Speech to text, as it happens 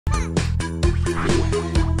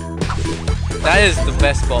That is the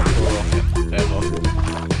best spot for a rocket ever.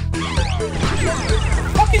 What the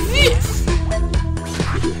fuck is this?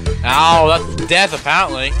 Ow, that's death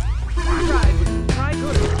apparently.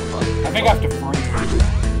 I think I have to throw you.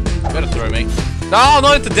 You better throw me. No,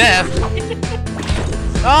 not into death.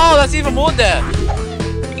 Oh, that's even more death.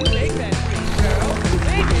 Take that, girl.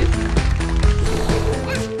 Take it.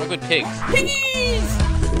 Oh, good pigs. Piggies!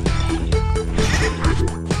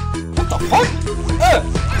 What the fuck?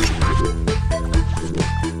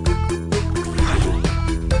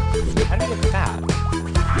 How do you get that?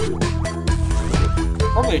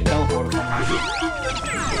 Probably a teleport or something.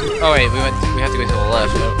 Oh wait, we have to go to the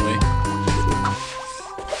left, don't we?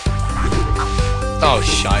 Oh,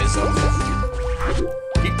 shiza.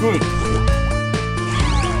 Get good.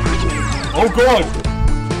 Oh god!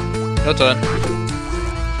 Your turn.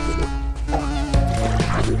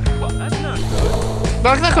 Well, that's not good.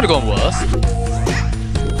 But that could have gone worse.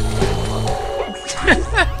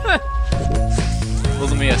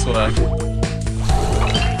 Wasn't me, I swear.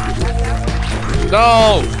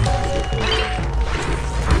 No!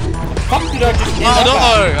 Fuck did I just get Oh that no!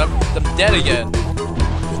 back? I'm dead again.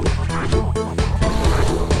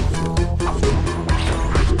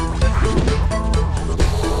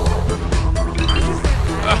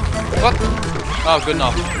 What? Oh, good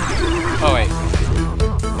enough. Oh wait.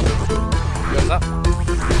 What's that?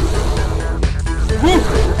 Woo!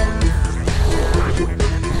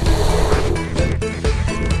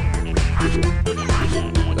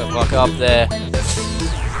 Get the fuck up there.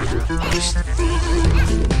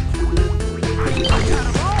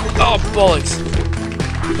 Oh bollocks!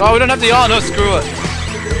 Oh, we don't have the yarn. No, screw it.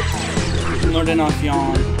 Not enough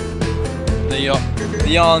yarn. The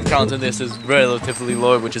yarn count in this is relatively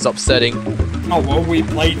low, which is upsetting. Oh well, we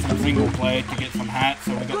played some single player to get some hats,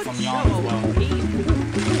 so we got some yarn as well.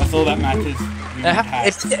 That's all that matters. We need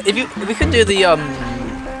hats. If we could do the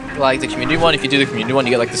like the community one, if you do the community one,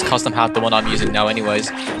 you get like this custom hat, the one I'm using now,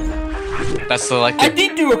 anyways. That's the like. I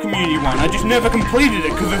did do a community one. I just never completed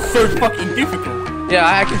it because it's so fucking difficult. Yeah,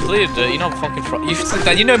 I completed it. You know I'm fucking.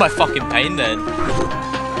 You know my fucking pain then.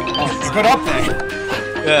 Oh, you got up there.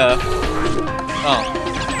 Yeah. Oh.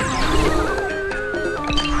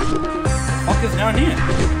 Fuck is down here? I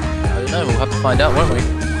don't know. We'll have to find out, won't we?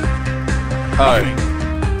 Oh.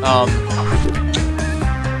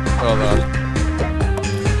 Oh god.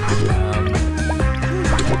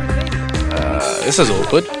 This is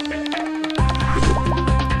awkward.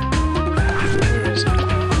 Where is it?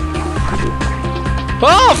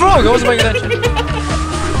 Oh, frog! I wasn't paying attention.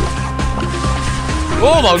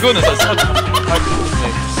 Oh my goodness, that's such.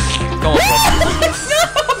 Come on, frog.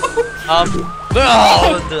 No!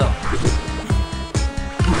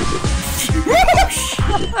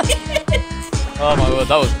 Oh my word,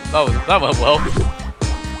 that went well.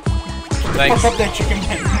 Thanks. Fuck up that chicken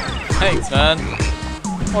man. Thanks, man.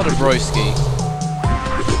 What a broski.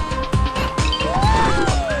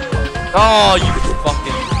 Oh, you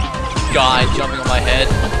fucking guy jumping on my head.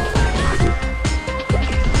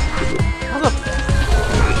 How the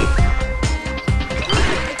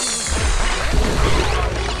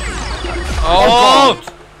Oh!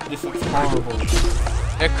 This looks horrible.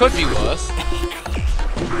 It could be worse.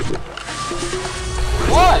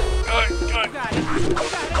 What?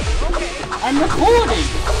 I'm recording!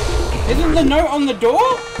 Isn't the note on the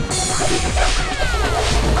door?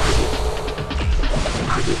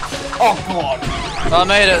 Oh god. I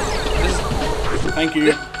made it. Thank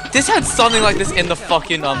you. This had something like this in the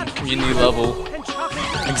fucking community level.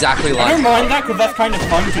 Exactly I like. don't mind that because that's kind of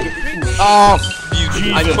fun to do. Oh, you!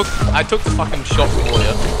 Jesus. I took the fucking shot for you.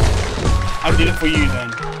 I did it for you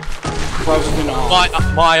then. So I was in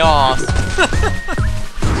My ass.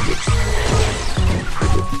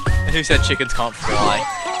 And who said chickens can't fly?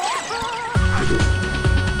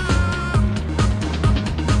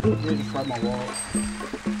 Really tried my wall.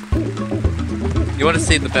 You want to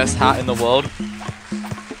see the best hat in the world?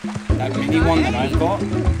 That mini one that I've got?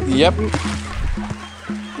 Yep.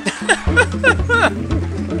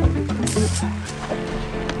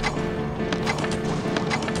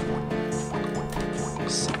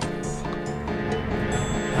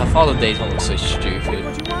 How Father Days one looks so stupid.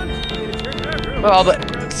 What other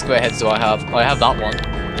square heads do I have? I have that one.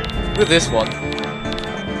 Look at this one.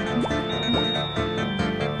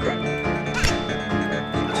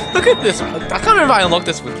 Look at this one. I can't remember if I unlocked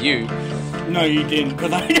this with you. No, you didn't,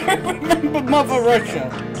 because I don't remember Mother Russia.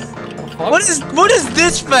 What is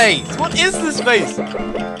this face? What is this face?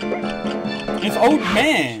 It's old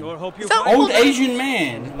man. Sure hope you Old Asian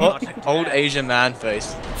man. What? Old Asian man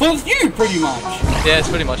face. So it's you, pretty much. Yeah, it's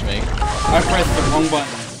pretty much me. I pressed the wrong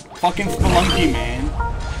button. Fucking Spelunky man.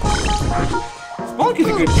 Spelunk is a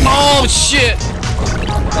good game. Oh shit!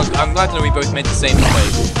 Look, I'm glad that we both made the same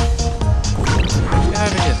mistake. Get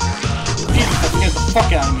over here. Jesus, that scares the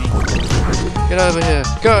fuck out of me. Get over here.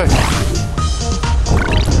 Go!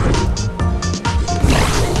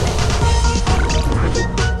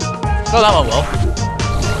 Oh, that went well.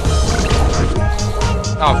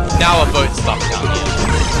 Oh, now we're both stuck down here.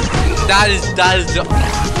 That is the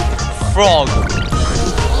frog. Oh,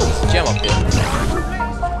 there's a gem up here.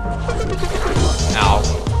 Ow.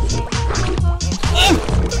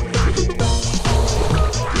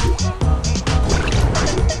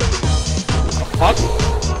 What?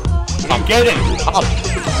 I don't get it. Oh,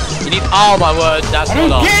 you need all my words. That's I not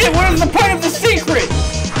don't all. get it. What is the point of the secret?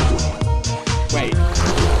 Wait.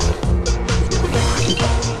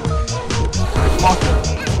 Fuck.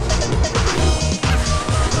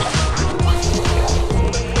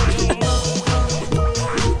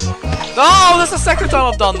 Oh, that's the second time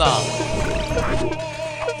I've done that.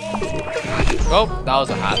 Oh, that was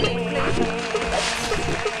a hat. What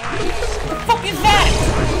the fuck is that?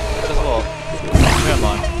 That's all. Never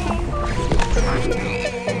mind.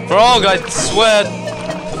 Frog, I swear,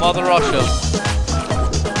 Mother Russia.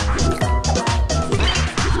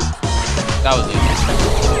 That was easy.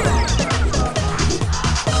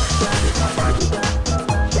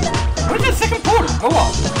 Where's that second portal? Go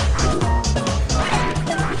up.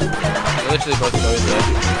 They literally both go in there.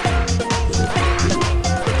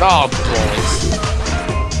 Oh, balls.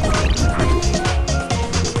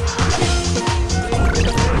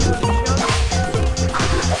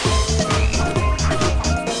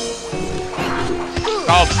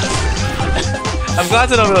 Oh. I'm glad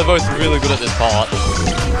to know that they're both really good at this part.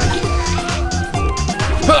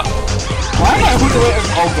 Why am I holding it?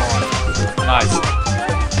 Oh god. Nice.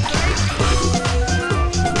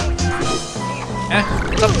 Eh,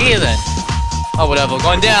 what's up here then? Oh, whatever,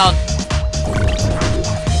 going down.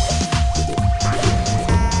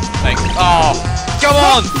 Thanks. Oh, come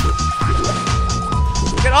on!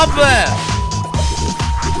 Get up there!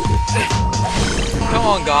 Come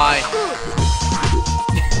on, guy.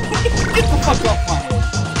 Get the fuck off my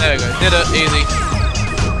head. There we go, did it, easy.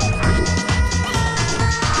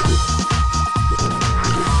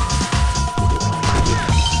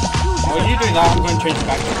 Well, you do that, I'm going to change it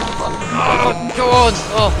back to Oh, go on!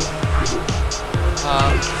 Oh.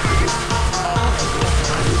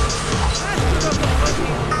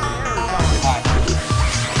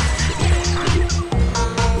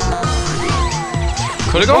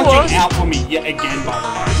 Could have gone You're worse. glitching out for me yet again, by the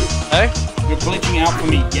way. Hey? You're glitching out for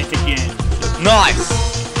me yet again. Nice!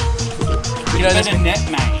 You know, Better net,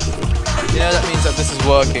 mate. you know that means that this is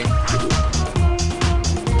working.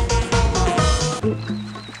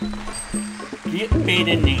 Get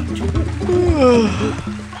better net.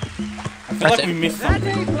 I feel like we missed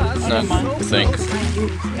something. No, I think.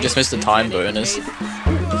 Just missed the time bonus.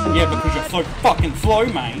 Yeah, because you're so fucking slow,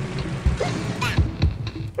 mate.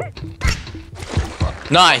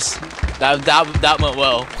 Nice! That went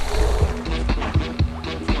well.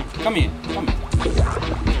 Come here, come here.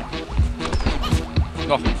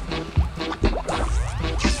 Oh.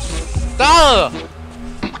 Ah!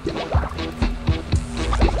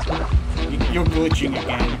 You're glitching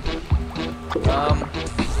again.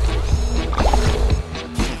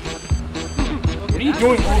 What are you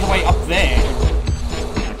doing all the way up there?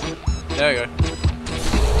 There we go.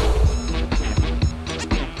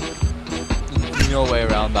 Your way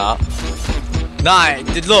around that. Nah,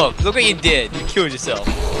 look what you did. You killed yourself.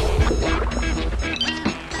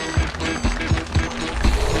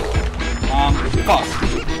 Fuck.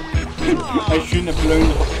 I shouldn't have blown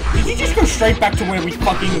the... Did you just go straight back to where we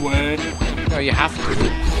fucking were? No, you have to. I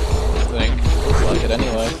think. Looks like it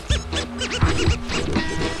anyway.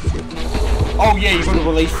 Oh yeah, you gotta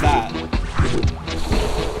release that.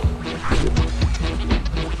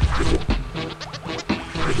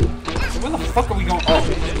 So where the fuck are we going? Oh.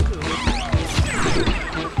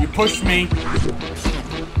 You pushed me.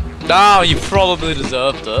 No, you probably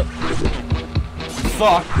deserved it. You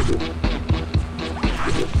suck.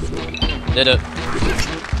 Did it.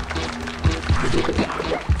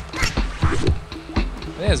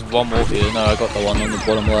 There's one more here. No, I got the one on the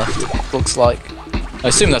bottom left. Looks like. I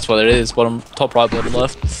assume that's what it is. Bottom, top right, bottom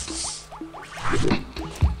left.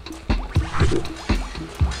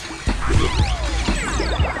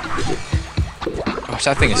 Gosh,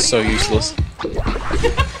 that thing is so useless.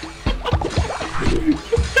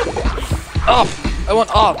 Up! I want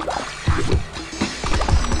up!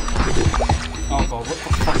 Oh god, what the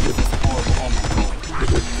fuck is this horrible? Oh my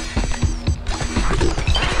god.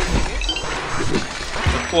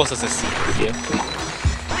 Of course there's a secret here.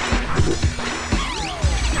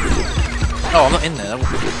 Oh, I'm not in there.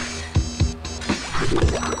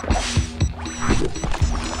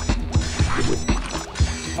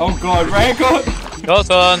 Oh god, rancor! Your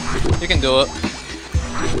turn. You can do it.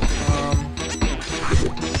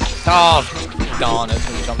 Oh, darn it.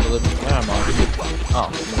 I jumped a little bit. Where am I? Oh,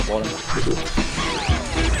 I'm at the bottom.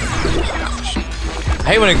 I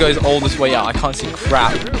hate when it goes all this way out. I can't see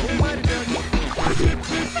crap.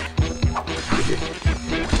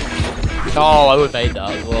 Oh, I would have made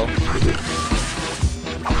that as well.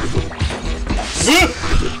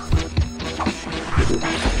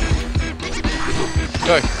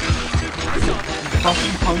 Go.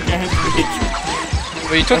 Fucking punk ass bitch.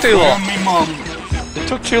 Well, you took too long. It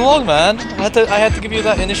took too long, man. I had to give you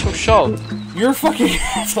that initial shove. You're a fucking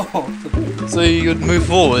asshole. So you could move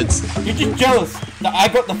forwards. You're just jealous that I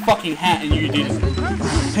got the fucking hat and you didn't.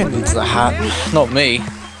 Who needs the hat? Not me.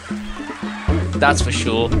 That's for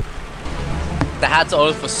sure. The hats are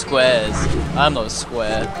all for squares. I'm not a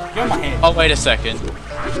square. Get on my head. Oh, wait a second.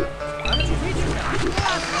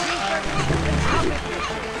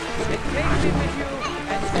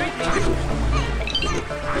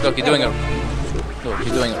 Look, you're doing it. Look,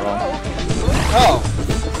 you're doing it wrong. Oh.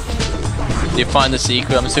 Did you find the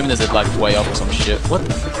secret? I'm assuming there's a like way up or some shit. What?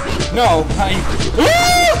 No, I.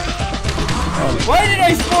 Why did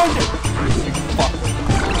I spawn it? Fuck.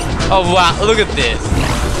 Oh wow! Look at this.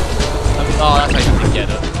 Oh, that's how you have to get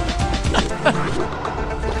it.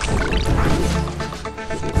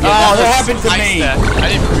 Oh, that happened to me. There. I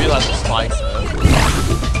didn't realize the spikes there.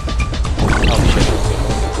 Oh shit!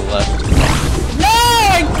 To the left. No,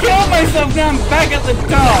 I killed myself. Now I'm back at the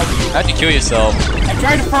dog. How'd you kill yourself? I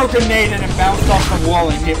tried to throw a grenade and it bounced off the wall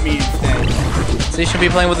and hit me instead. So you should be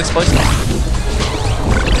playing with explosives.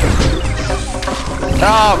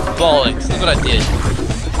 Oh bollocks! Look what I did.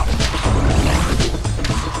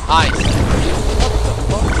 Ice.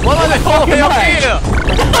 What am I fucking up here?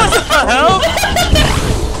 What the hell?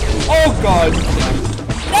 Oh god!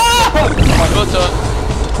 No! Your turn.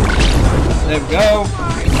 There we go.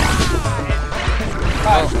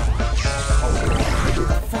 Right. What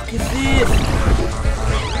the fuck is this?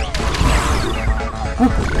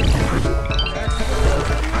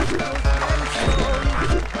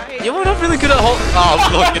 You're not really good at whole. Oh,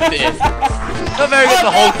 look at this. Not very good at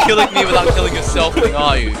the whole killing me without killing yourself thing,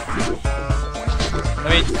 are you? I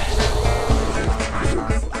mean,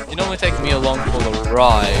 you normally take me along for the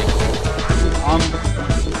ride.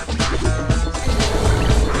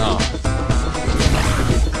 Oh.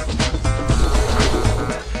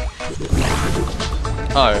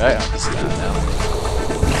 Alright, I understand now.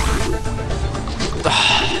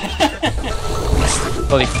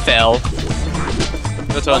 Well, he fell.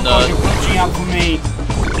 Your turn, nerd. You're glitching out for me.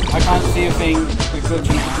 I can't see a thing. You're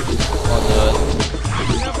glitching out. Oh, nerd.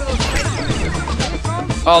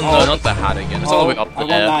 Oh no, not the hat again. It's all the way up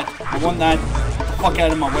there. I want that. Get the fuck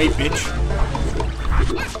out of my way, bitch.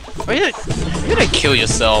 Oh, you're gonna kill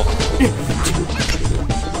yourself.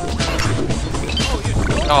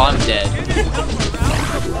 Oh, I'm dead.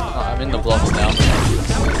 Oh, I'm in the blocks now.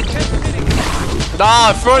 Ah,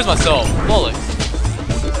 I froze myself. Bollocks.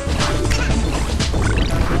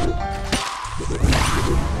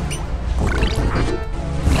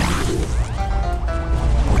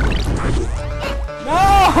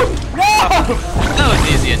 That was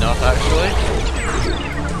easy enough, actually.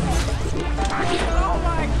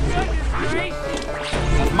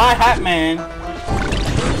 That's my hat, man. I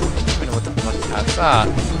don't know what the fuck hat's that.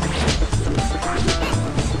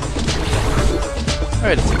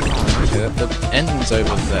 Alright, the ending's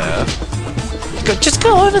over there. Just go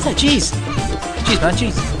over there, jeez. Jeez, man,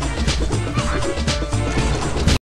 jeez.